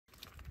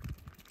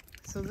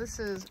So this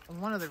is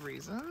one of the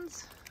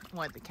reasons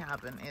why the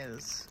cabin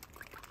is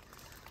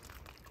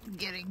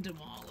getting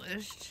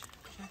demolished.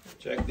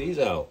 Check these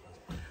out.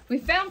 We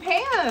found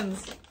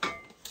pans.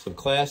 Some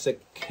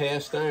classic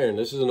cast iron.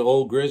 This is an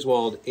old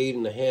Griswold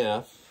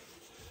 8.5.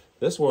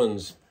 This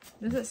one's...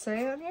 Does it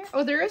say on here?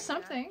 Oh, there is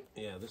something.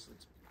 Yeah, this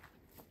is...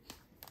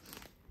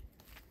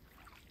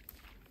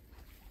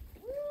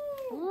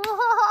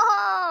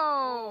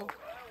 Whoa!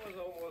 That was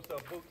almost a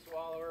boot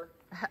swallower.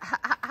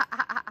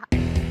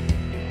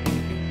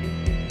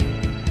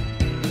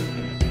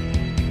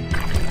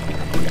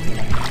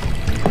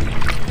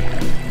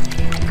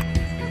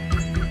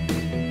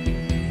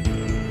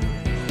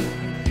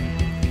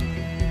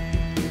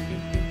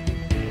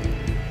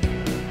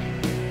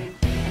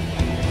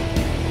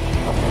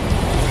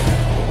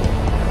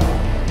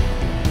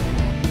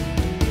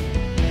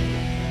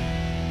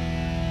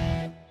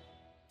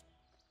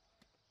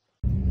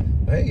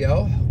 Hey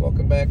y'all,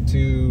 welcome back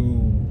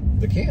to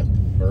the camp,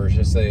 or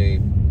should I say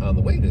on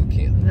the way to the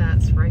camp.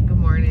 That's right, good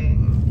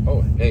morning.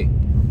 Oh, hey,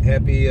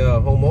 happy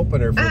home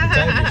opener for the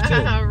Tigers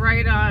too.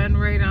 Right on,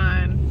 right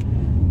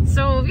on.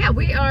 So yeah,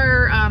 we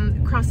are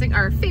crossing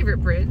our favorite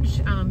bridge,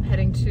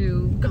 heading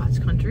to God's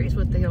country is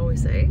what they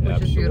always say, which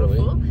Absolutely.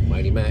 is beautiful.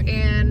 Mighty Mac.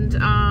 And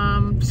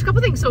just a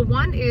couple things. So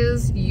one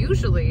is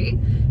usually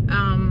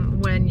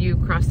when you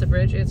cross the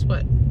bridge, it's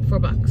what,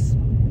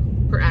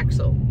 $4 per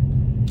axle.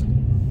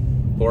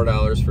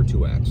 $4 for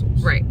 2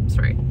 axles. Right, that's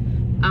right.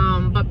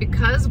 But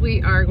because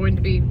we are going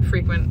to be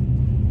frequent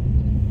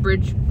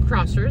bridge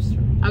crossers,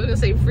 I was gonna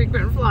say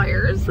frequent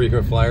flyers.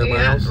 Frequent flyer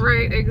miles. Yeah,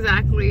 right,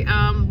 exactly.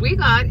 We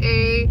got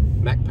a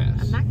Mac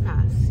Pass. Mac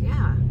Pass,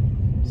 yeah.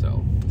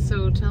 So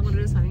tell them what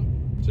it is, honey.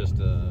 Just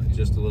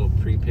a little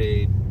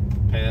prepaid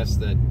pass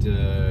that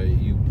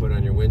you put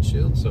on your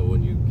windshield. So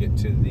when you get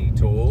to the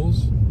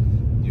tolls,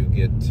 you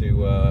get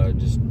to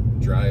just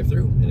drive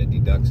through, and it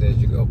deducts as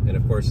you go. And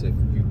of course, if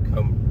you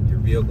come, your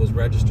vehicle's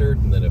registered,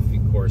 and then if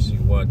of course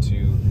you want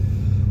to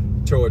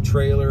tow a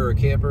trailer or a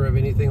camper of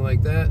anything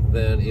like that,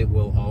 then it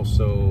will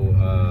also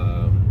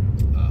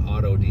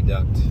auto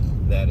deduct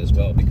that as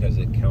well, because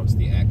it counts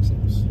the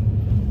axles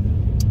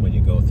when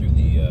you go through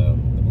the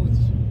booths.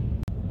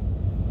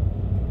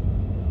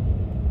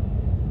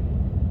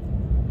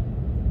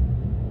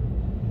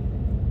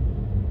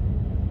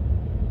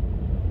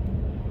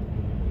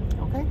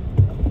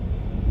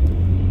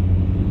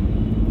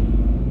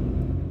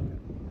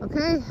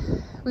 Okay,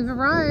 we've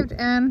arrived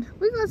and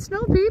we got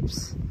snow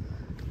peeps.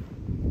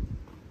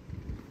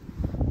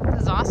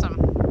 This is awesome.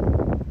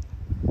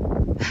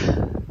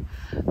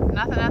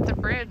 Nothing at the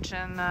bridge,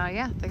 and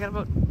yeah, they got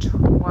about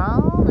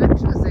 12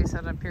 inches they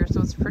said up here, so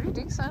it's pretty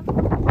decent.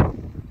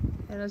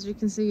 And as you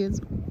can see,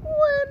 it's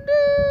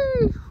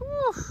windy.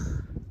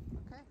 Oof.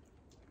 Okay.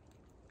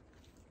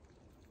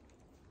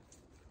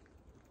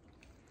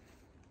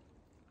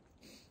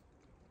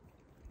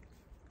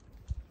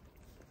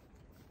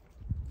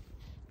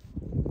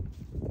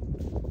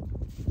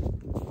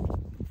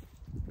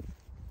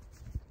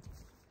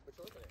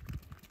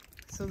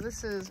 So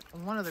this is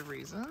one of the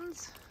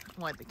reasons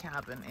why the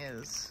cabin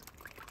is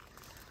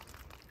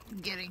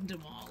getting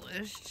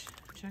demolished.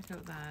 Check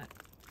out that.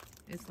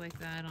 It's like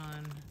that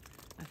on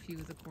a few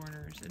of the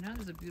corners. And now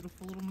there's a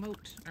beautiful little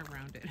moat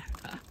around it.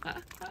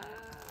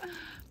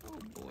 Oh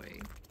boy.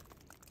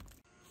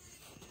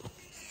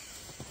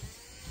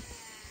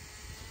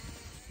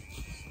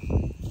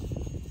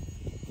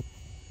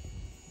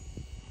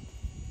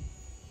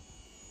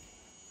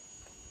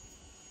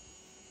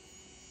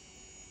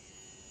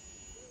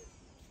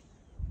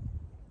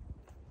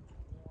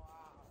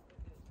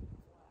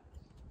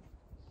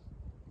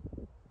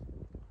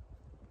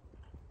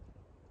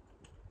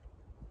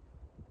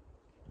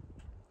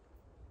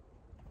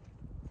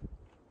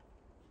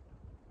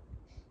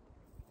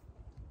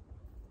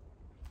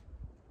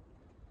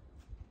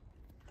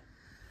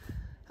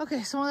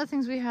 Okay, so one of the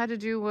things we had to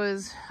do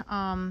was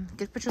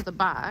get a picture of the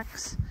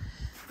box,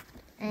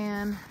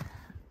 and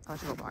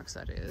electrical box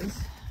that is,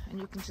 and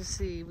you can just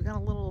see we got a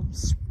little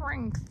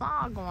spring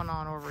thaw going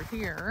on over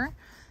here.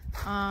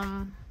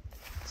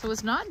 So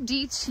it's not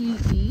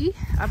DTE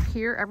up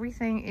here.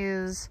 Everything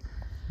is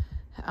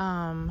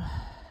done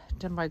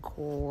by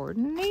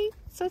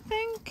coordinates, I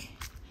think.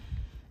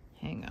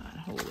 Hang on,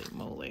 holy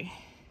moly.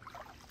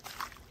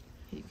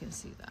 You can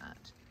see that.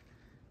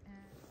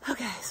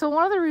 Okay, so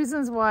one of the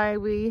reasons why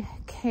we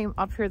came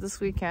up here this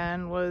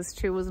weekend was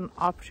an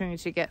opportunity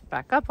to get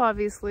back up,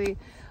 obviously.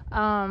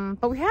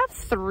 But we have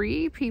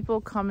 3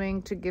 people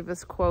coming to give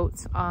us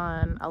quotes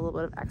on a little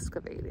bit of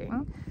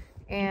excavating.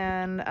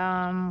 And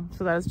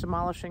so that is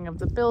demolishing of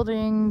the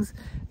buildings,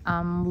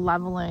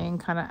 leveling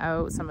kind of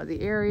out some of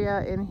the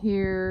area in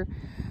here,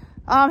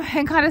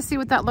 and kind of see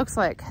what that looks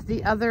like.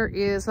 The other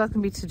is, so that's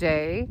gonna be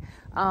today.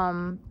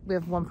 We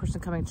have one person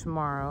coming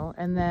tomorrow,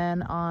 and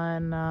then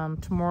on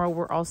tomorrow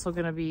we're also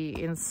going to be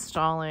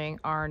installing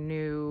our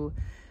new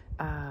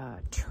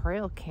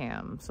trail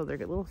cam, so they're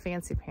little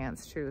fancy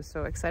pants too,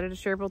 so excited to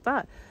share about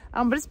that.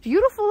 But it's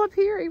beautiful up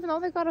here, even though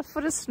they got a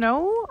foot of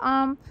snow.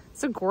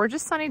 It's a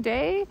gorgeous sunny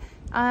day,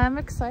 I'm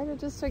excited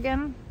just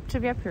again to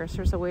be up here.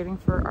 Seriously, waiting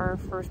for our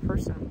first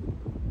person.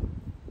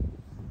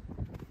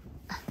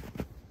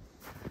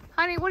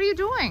 Honey, what are you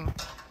doing?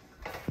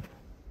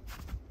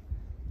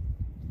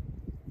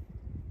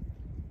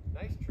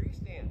 Nice tree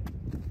stand.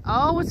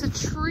 Oh, it's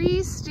a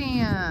tree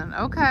stand.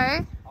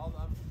 Okay. I'm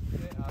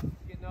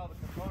getting all the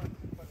components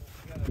and putting it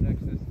together next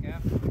to the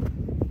scaffolding.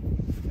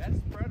 That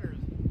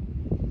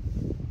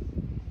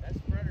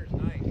spreader's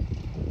nice.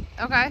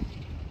 Okay.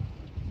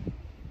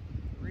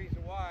 The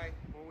reason why,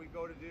 when we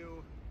go to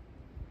do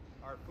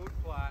our food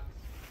plots,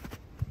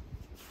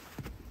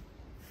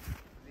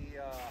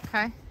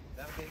 Okay.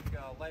 that'll make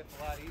life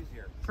a lot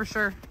easier. For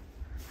sure.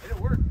 And it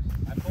works.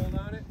 I pulled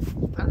on it.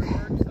 Spreader Okay.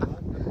 works.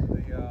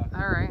 The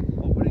All right.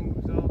 opening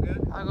was all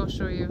good. I'll go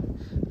show you.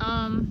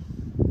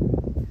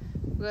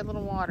 We got a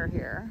little water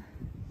here.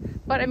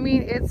 But I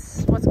mean,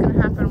 it's what's going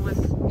to happen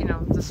with, you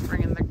know, the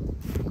spring and the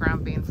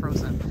ground being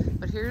frozen.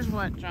 But here's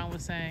what John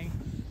was saying.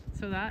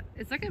 So that,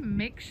 it's like a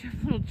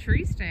makeshift little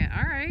tree stand.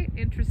 All right,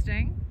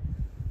 interesting.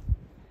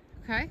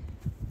 Okay.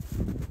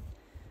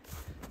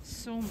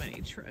 So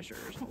many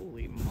treasures.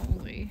 Holy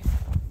moly.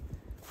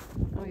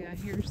 Oh yeah,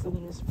 here's the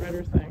little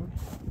spreader thing.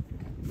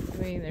 I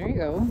mean, there you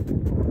go.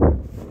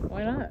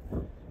 Why not?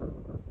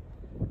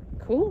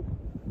 Cool.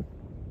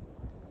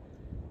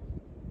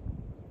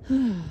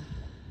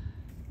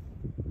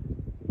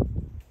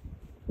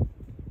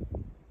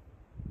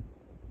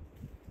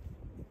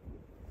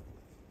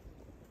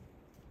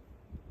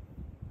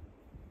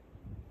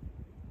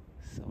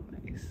 So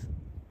nice.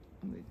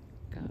 We've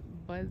got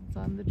buds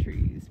on the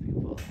trees,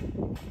 people.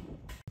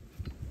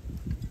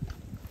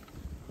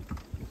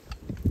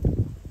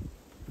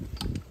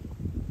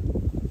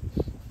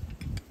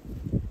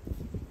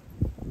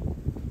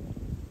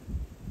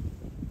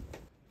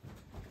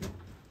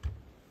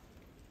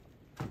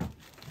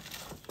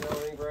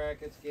 Shelving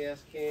brackets,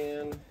 gas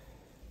can,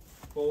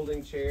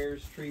 folding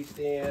chairs, tree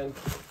stand,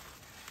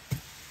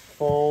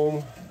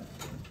 foam.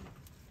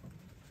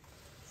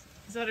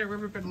 Is that a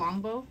riverbed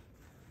longbow?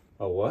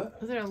 A what?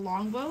 Is that a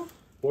longbow?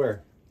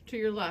 Where? To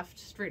your left,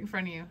 straight in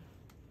front of you.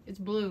 It's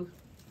blue.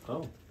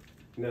 Oh.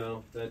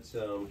 No, that's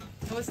Oh,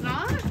 it's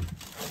not?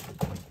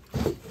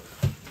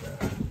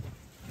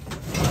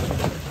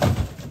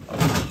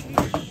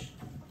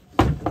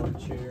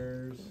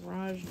 chairs.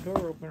 Garage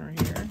door opener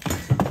here.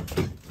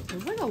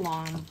 It's like a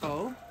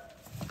longbow. No,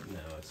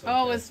 it's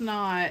Oh, it's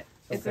not.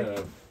 It's kind a.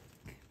 of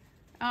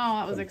Oh,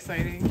 that was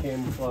exciting.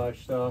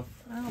 camouflage stuff.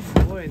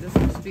 Oh boy, this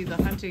must be the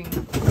hunting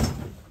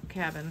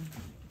cabin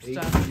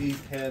stuff.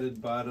 ATV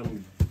padded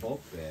bottom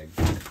bulk bag.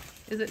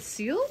 Is it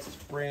sealed? It's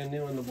brand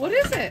new in the What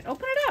box. is it?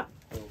 Open it up.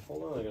 Oh,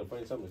 hold on, I gotta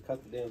find something to cut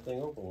the damn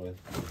thing open with.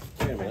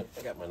 Wait a minute,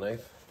 I got my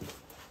knife.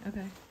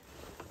 Okay.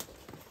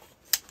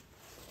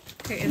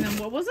 Okay, and then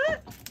what was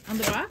it on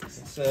the box?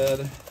 It said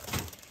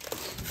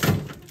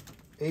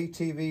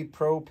ATV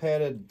Pro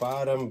padded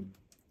bottom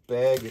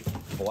bag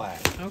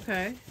black.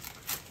 Okay.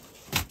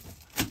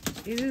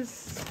 It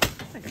is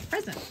like a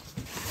present.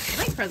 I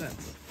like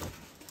presents.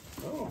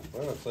 Oh,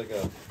 well, it's like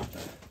a.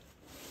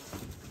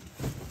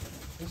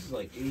 This is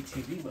like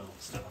ATV mount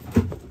stuff.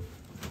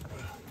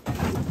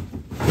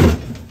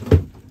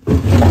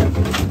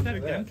 Is that a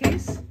gun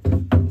case?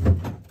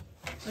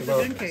 That's a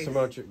gun case. Some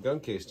of your gun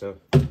case stuff.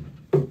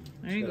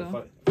 There you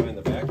go. Find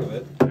the back of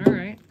it. All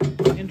right.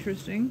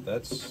 Interesting.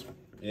 That's,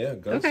 yeah,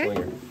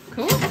 gunslinger.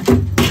 Cool.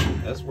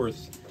 That's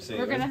worth saving.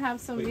 We're gonna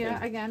have some,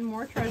 again,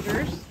 more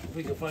treasures. If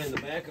we can find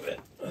the back of it.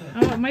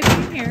 Oh, it might be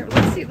in here.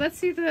 Let's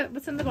see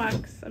what's in the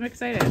box. I'm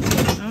excited.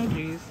 Oh,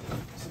 geez.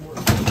 Some more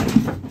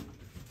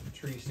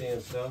tree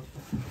stand stuff.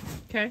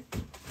 Okay.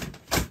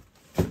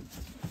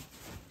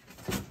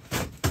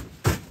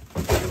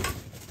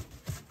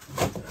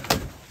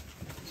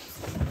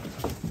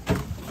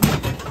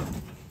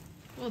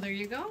 Well, there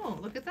you go.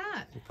 Look at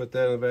that. You put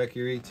that in the back of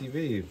your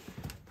ATV.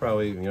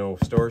 Probably, you know,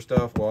 store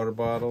stuff, water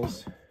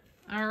bottles.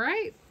 All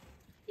right.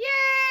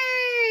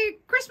 Yay!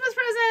 Christmas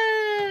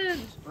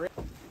present!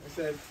 I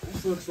said,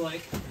 this looks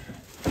like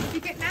What do you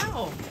get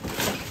now?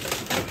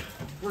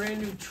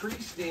 brand new tree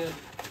stand.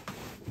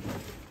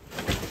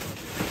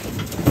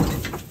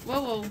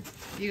 Whoa, whoa.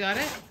 You got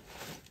it?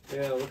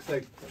 Yeah, it looks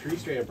like tree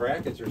stand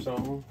brackets or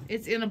something.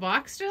 It's in a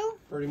box still?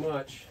 Pretty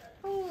much.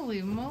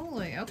 Holy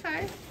moly.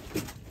 Okay.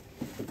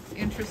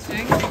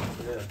 Interesting. Yeah.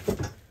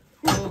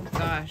 Oh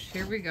gosh,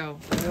 here we go.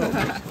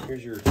 Oh,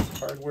 here's your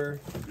hardware.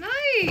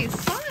 Nice,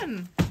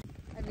 fun.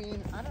 I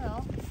mean, I don't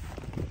know.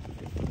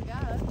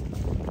 Yeah.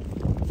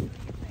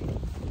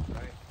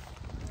 Right.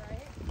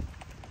 Right?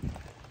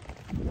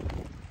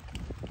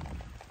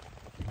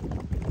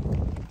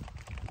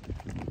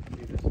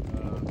 See this,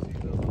 see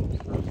the little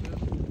spruces?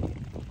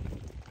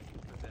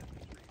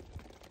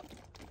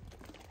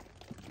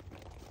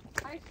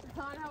 Hi,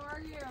 Sean, how are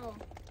you?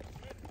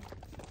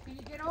 Can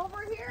you get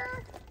over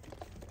here?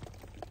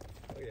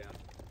 Oh yeah.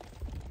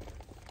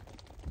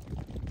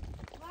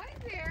 Hi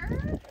there. How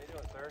you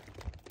doing, sir?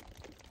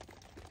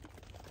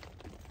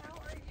 How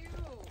are you?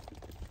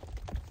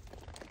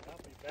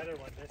 That'll be better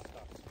when this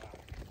stuff's back.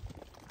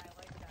 I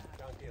like that.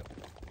 Thank you.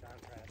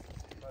 Contrast.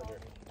 Pleasure.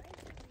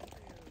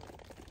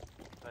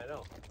 I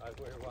know.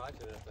 We were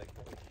watching it. It's like,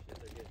 holy shit,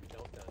 they're getting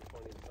dumped on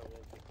 20 and some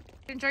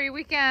inches. Enjoy your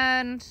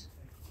weekend.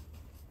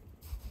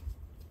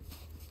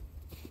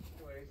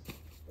 Anyways,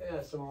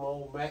 yeah, some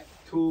old Mac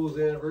Tools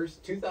anniversary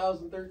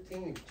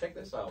 2013. Check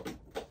this out.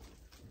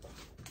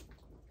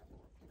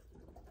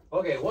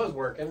 Okay, it was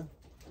working.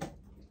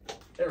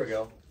 There we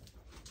go.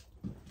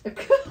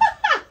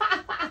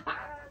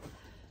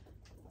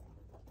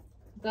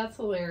 That's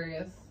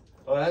hilarious.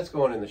 Oh, that's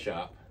going in the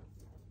shop.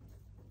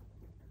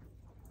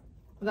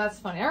 That's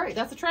funny. All right,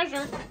 that's a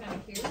treasure.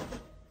 Thank you.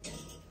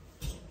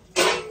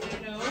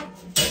 You know,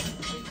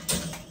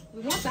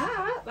 we want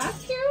that.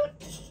 That's cute.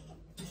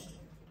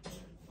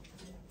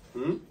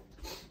 Hmm?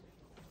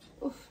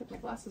 Oof, put my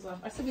glasses on.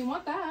 I said we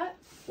want that.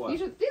 What?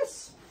 These are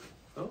this.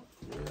 Oh.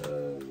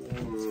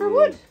 It's for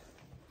wood.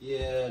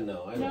 Yeah,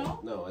 no, I No?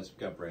 don't. No, it's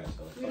got brass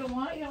on it. You don't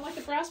want it? You don't like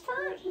the brass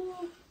part? I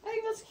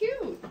think that's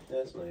cute.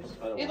 That's nice.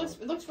 I don't want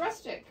It looks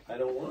rustic. I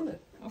don't want it.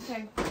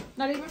 Okay.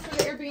 Not even for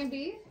the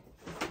Airbnb?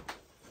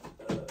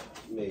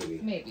 Maybe.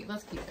 Maybe.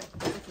 Let's keep it.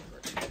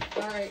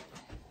 All right.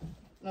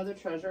 Another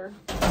treasure.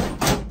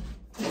 I'm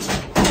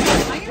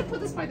gonna put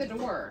this by the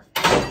door.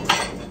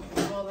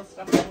 All the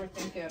stuff that we're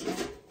thinking.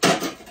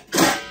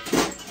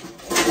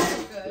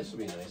 Good. This would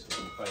be nice if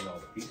we can find all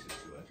the pieces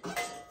to it.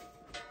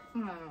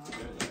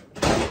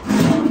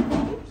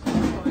 Oops,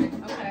 sorry.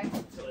 Okay.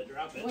 Until I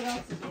drop it. What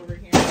else is over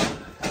here?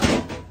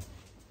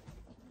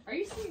 Are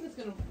you saying it's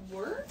gonna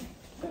work?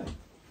 Yeah.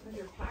 With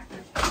your packer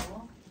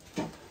towel.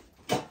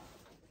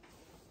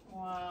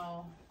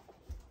 Wow.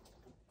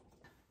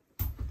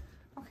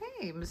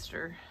 Okay,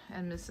 Mr.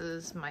 and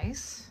Mrs.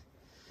 Mice.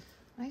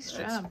 Nice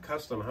That's job.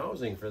 custom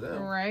housing for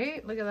them.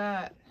 Right? Look at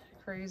that.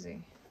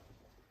 Crazy.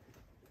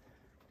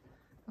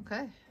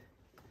 Okay.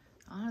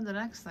 On to the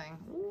next thing.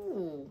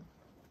 Ooh.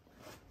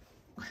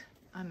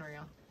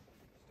 Unreal.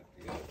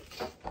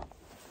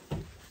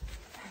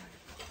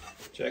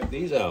 Check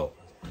these out.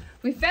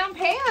 We found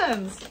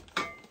pans.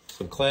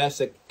 Some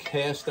classic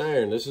cast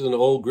iron. This is an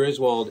old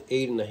Griswold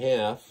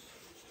 8.5.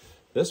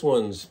 This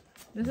one's,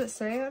 Does it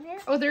say on here?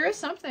 Oh, there is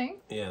something.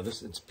 yeah,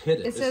 it's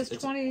pitted. It says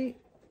it's 20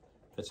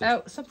 That's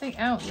out, something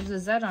out. There's a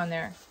Z on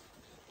there.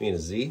 You mean a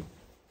Z?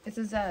 It's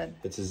a Z.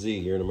 It's a Z.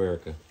 You're in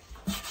America.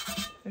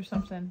 There's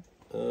something.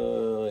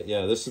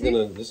 Yeah, this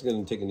is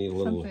gonna take a neat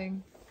little.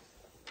 Something.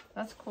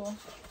 That's cool.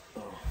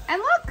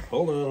 And look!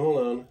 Hold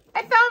on.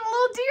 I found a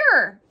little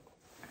deer.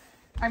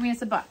 I mean,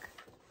 it's a buck.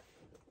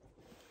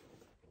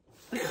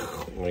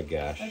 Oh my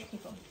gosh. Let's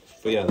keep 'em.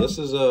 But yeah, this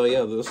is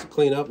this will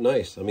clean up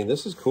nice. I mean,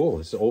 this is cool.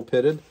 It's old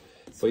pitted.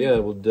 But yeah,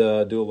 we'll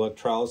do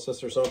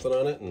electrolysis or something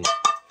on it, and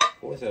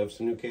we'll have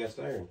some new cast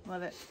iron.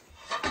 Love it.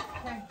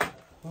 Okay.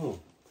 Oh,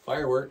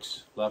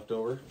 fireworks left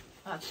over.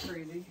 That's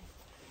crazy.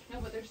 No,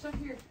 but there's stuff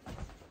here.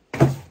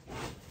 What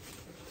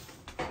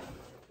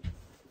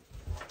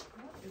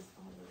is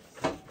all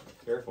this?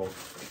 Careful.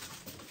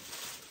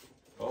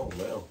 Oh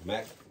no,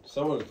 Mac.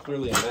 Someone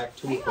clearly a Mac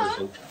tool Hang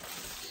on. person.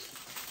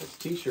 This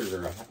t-shirt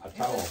or a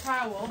towel. It's a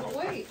towel. But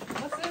wait,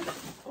 what's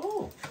this?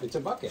 Oh, it's a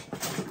bucket.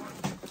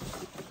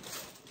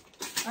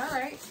 All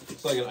right.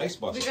 It's like an ice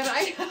We bucket. got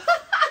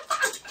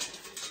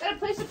got a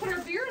place to put our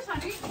beers,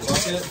 honey.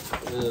 Bucket,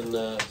 and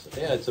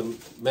yeah, it's a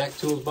Mac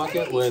Tools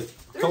bucket Hey, with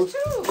there's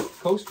two.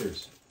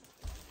 coasters.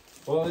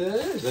 Well, it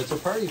is. That's a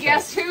party.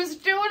 Guess pack. who's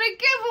doing a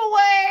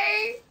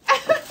giveaway?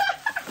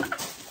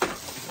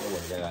 Oh my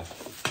gosh.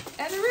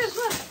 And there is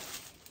one.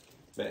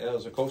 That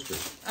was a coaster.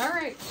 All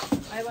right.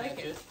 I like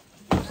it.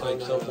 It's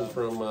like something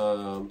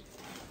from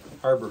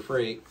Harbor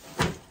Freight,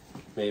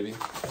 maybe.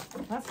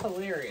 That's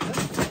hilarious.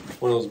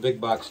 One of those big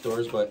box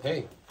stores, but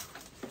hey,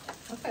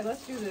 Okay,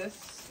 let's do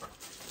this.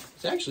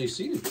 it's actually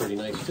seated pretty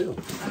nice too.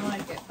 I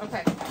like it.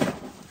 Okay.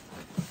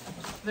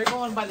 They're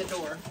going by the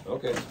door.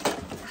 Okay.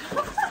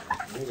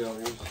 There you go.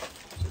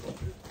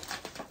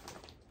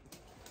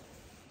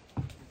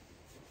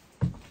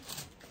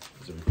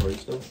 Is it recording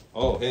still?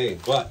 Oh, hey,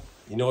 but,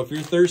 you know, if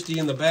you're thirsty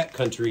in the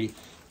backcountry,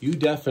 you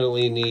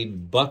definitely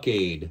need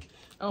Buckade.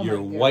 Oh Your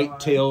my God.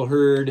 whitetail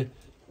herd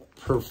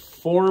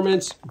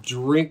performance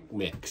drink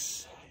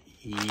mix.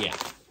 Yeah.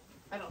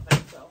 I don't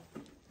think so.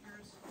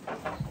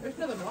 There's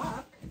another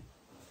block.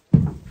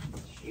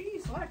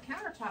 Jeez, a lot of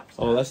countertop stuff.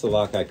 Oh, that's the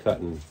lock I cut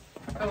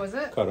is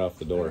it? off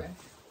the door.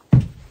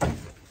 Okay.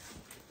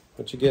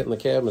 What you get in the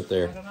cabinet I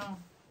there? don't know.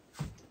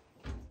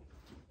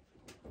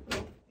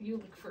 You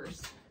look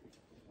first.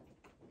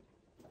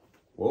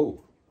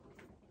 Whoa.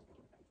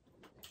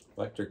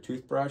 Electric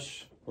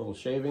toothbrush, little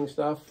shaving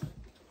stuff.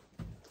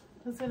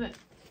 What's in it?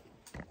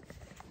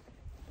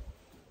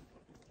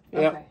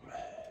 Yep. Okay.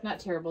 Not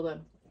terrible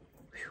then.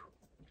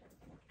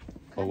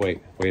 Oh,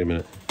 wait a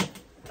minute.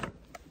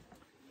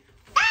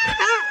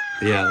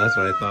 Yeah, that's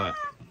what I thought.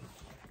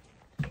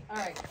 All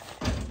right.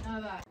 None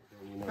of that.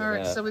 You know All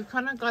right, that. so we've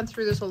kind of gone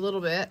through this a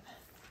little bit,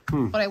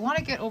 but I want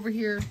to get over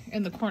here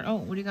in the corner. Oh,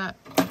 what do you got?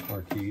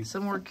 More keys.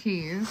 Some more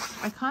keys.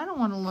 I kind of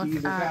want to look Keys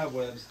and at.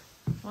 cobwebs.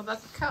 Well,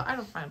 that's I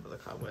don't find the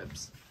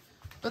cobwebs.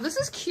 But this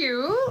is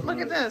cute. Look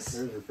at this.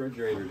 There's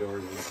refrigerator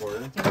doors in the corner.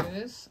 There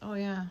it is. Oh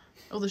yeah.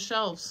 Oh, the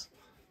shelves.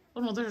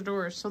 Oh no, there's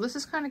doors. So this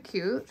is kind of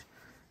cute.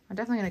 I'm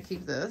definitely gonna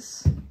keep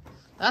this.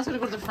 That's gonna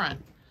go to the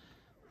front.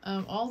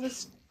 All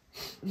this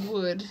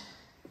wood.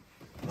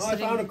 Oh, I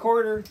found a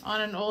quarter. On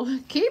an old,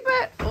 keep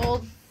it,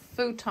 old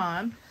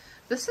futon.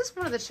 This is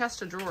one of the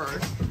chest of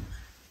drawers.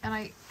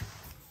 And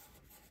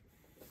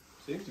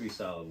Seems to be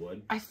solid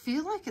wood. I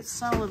feel like it's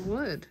solid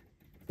wood.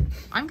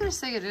 I'm gonna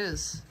say it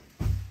is.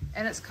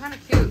 And it's kind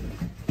of cute.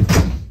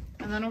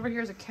 And then over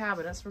here is a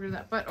cabinet, so we're doing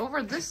that. But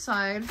over this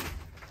side,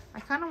 I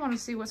kind of want to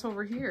see what's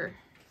over here.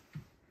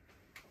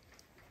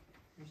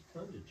 There's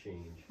tons of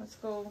change. Let's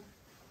go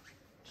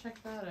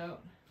check that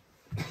out.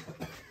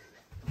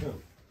 Oh.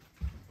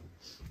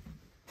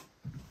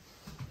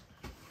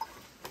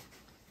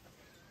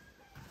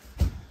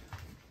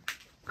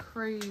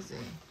 Crazy.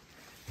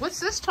 What's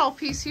this tall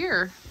piece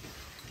here?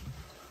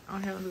 Oh,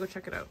 here, let me go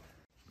check it out.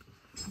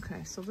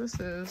 Okay, so this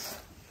is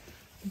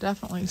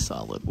definitely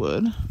solid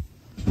wood.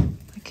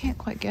 I can't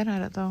quite get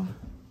at it though.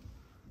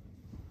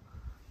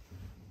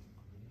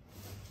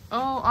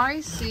 Oh,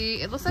 I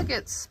see. It looks like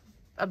it's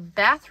a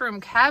bathroom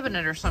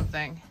cabinet or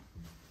something.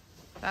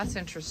 That's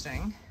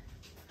interesting.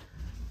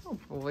 Oh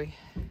boy.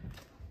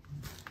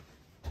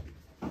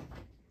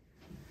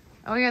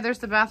 Oh yeah, there's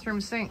the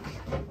bathroom sink.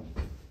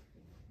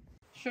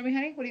 Show me,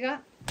 honey. What do you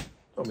got?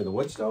 Oh, the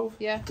wood stove?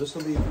 Yeah. This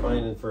will be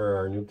fine for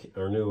our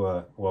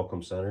new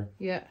welcome center.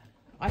 Yeah.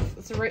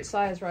 It's the right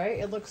size, right?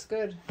 It looks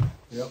good.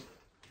 Yep.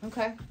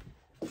 Okay.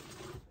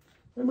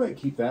 I might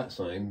keep that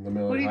sign, the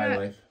Miller High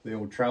Life, the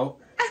old trout.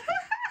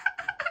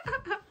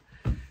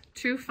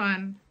 Too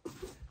fun.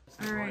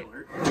 All right.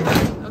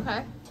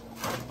 Okay.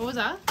 What was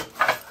that?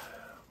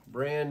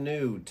 Brand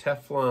new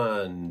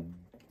Teflon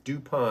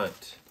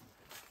DuPont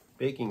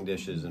baking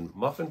dishes and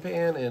muffin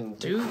pan and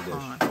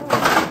DuPont. dish.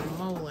 Holy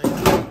moly.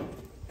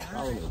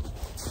 Right.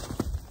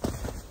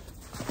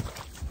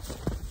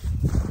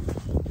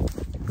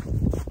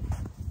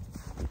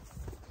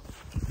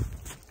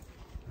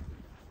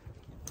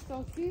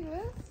 So see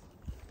this?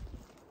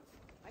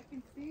 I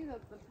can see the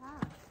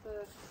path.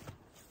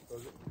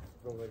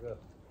 Goes like this.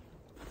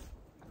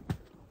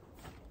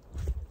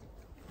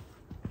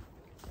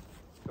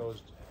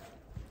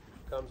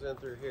 Comes in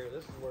through here.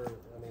 This is where, they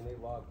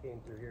came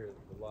through here,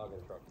 the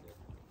logging truck did.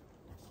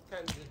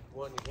 Kind of did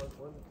one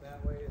that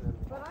way and then.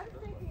 But I'm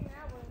thinking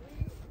now when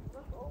we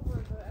look over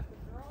at the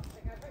drone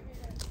thing, I bet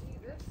you're going to see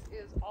this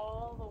is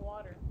all the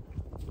water.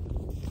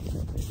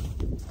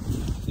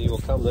 See, we'll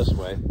come this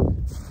way.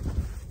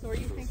 So are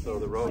you thinking so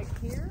the road,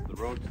 like here? The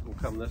road will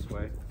come this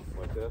way,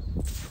 like this.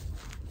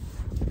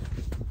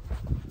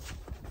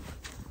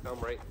 Come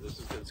right,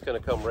 it's going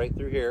to come right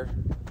through here.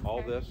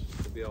 All this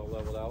will be all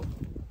leveled out.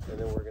 And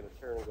then we're going to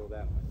turn and go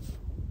that way.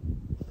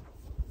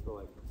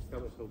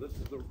 So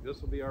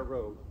this will be our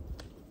road.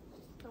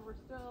 So we're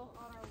still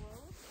on our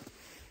road?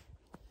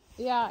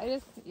 Yeah,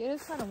 it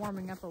is kind of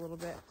warming up a little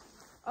bit.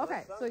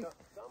 Okay, so the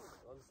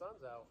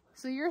sun's out.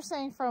 So you're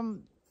saying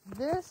from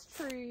this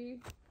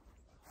tree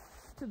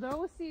to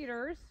those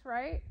cedars,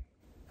 right?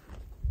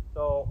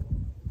 So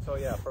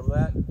yeah, from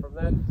that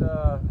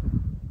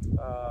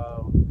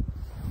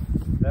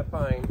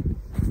pine,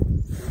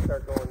 we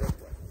start going this way.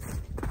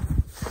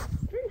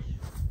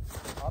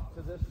 Up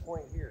to this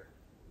point here.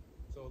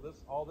 So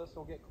all this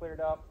will get cleared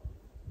up,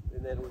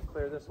 and then we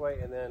clear this way,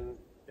 and then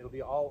it'll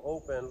be all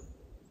open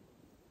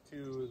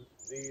to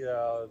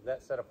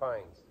that set of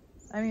pines.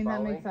 I mean,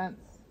 that makes sense.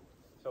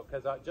 So,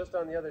 because just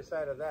on the other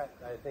side of that,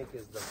 I think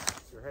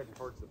you're heading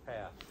towards the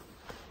path.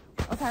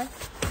 Okay.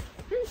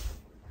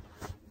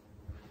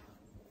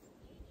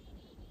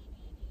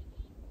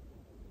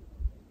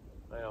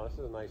 I know this is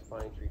a nice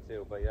pine tree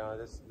too, but yeah,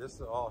 this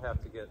will all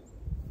have to get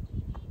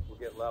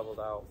leveled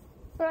out.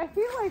 But I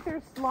feel like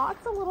there's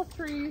lots of little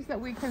trees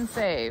that we can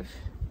save.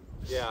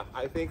 Yeah,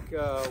 I think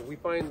we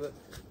find that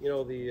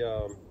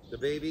the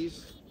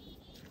babies,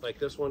 like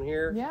this one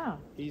here. Yeah.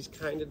 He's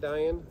kind of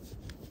dying.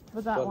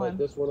 But that one. Like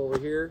this one over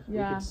here.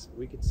 Yeah.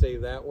 We could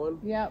save that one.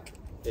 Yep.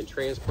 And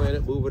transplant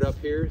it, move it up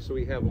here, so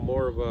we have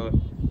more of a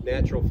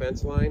natural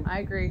fence line.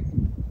 I agree.